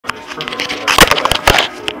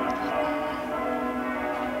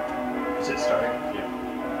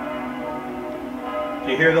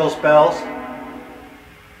You hear those bells?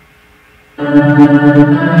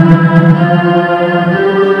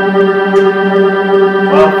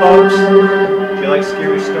 Well, folks, do you like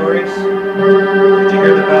scary stories? Did you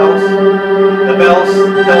hear the bells? The bells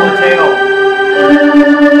tell the tale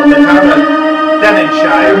of the town of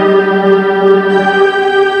Devinshire.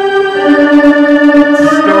 The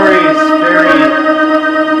story is very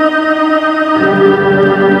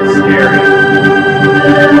scary.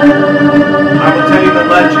 I will tell you the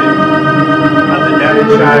legend of the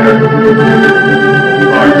Devinshire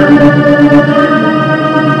Barber.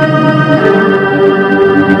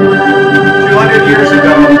 200 years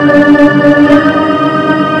ago,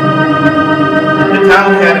 the town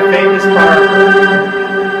had a famous barber.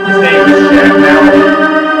 His name was Jack.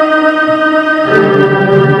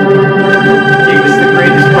 He was the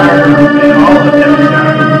greatest barber in all of Devinshire.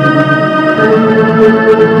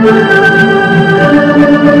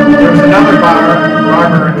 There was another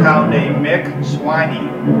barber in town named Mick Swiney.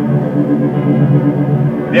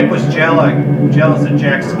 Mick was jealous of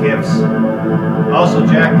Jack's gifts. Also,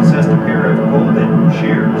 Jack possessed a pair of golden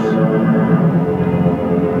shears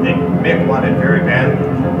that Mick wanted very badly.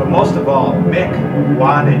 But most of all, Mick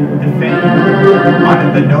wanted the fame,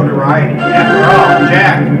 wanted the notoriety. After all,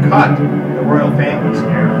 Jack cut the royal family's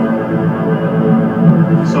hair.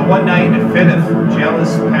 So one night, in a fit of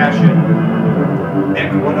jealous passion,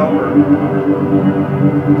 Mick went over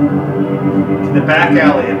to the back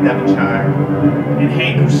alley of Devinshire in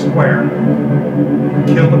Hangar Square and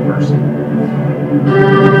killed a person.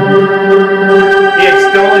 He had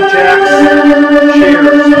stolen Jack's shears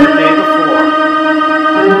the day before.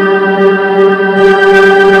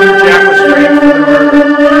 Jack was framed for the murder.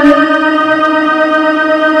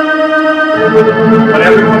 When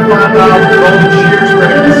everyone found out the golden shears were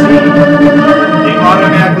at the scene, they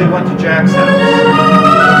automatically went to Jack's house.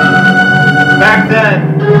 Back then,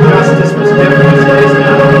 justice was different as it is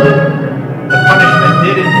now. The punishment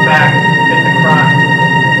did in fact fit the crime.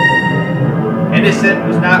 Innocent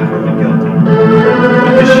was not proven guilty.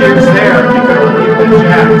 With the shears there, he could only have been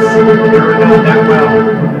Jack's. They were known that well.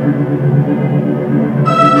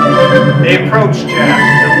 They approached Jack.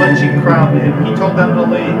 The lynching crowned him. He told them to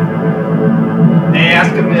leave. They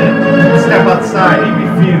asked him to step outside. He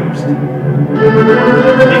refused.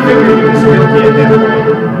 They figured he was guilty at that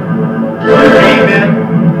point. They came in,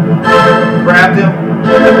 grabbed him,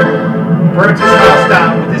 burnt his house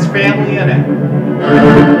down with his family in it,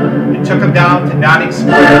 and took him down to Lunatics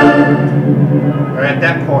Square. Or at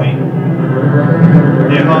that point,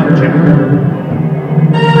 they hung Jack.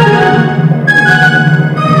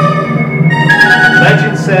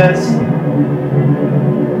 Legend says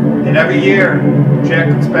that every year, Jack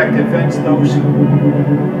comes back to avenge those who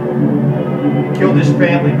killed his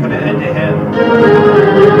family, put an end to him.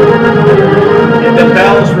 And the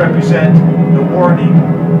bells represent the warning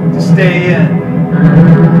to stay in,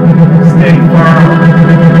 stay far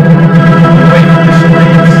away from the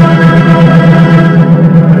streets.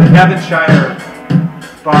 The Devinshire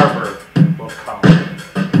Barber will come.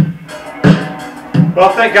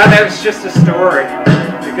 Well, thank God that was just a story,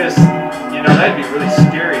 because, you know, that'd be really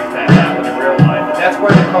scary.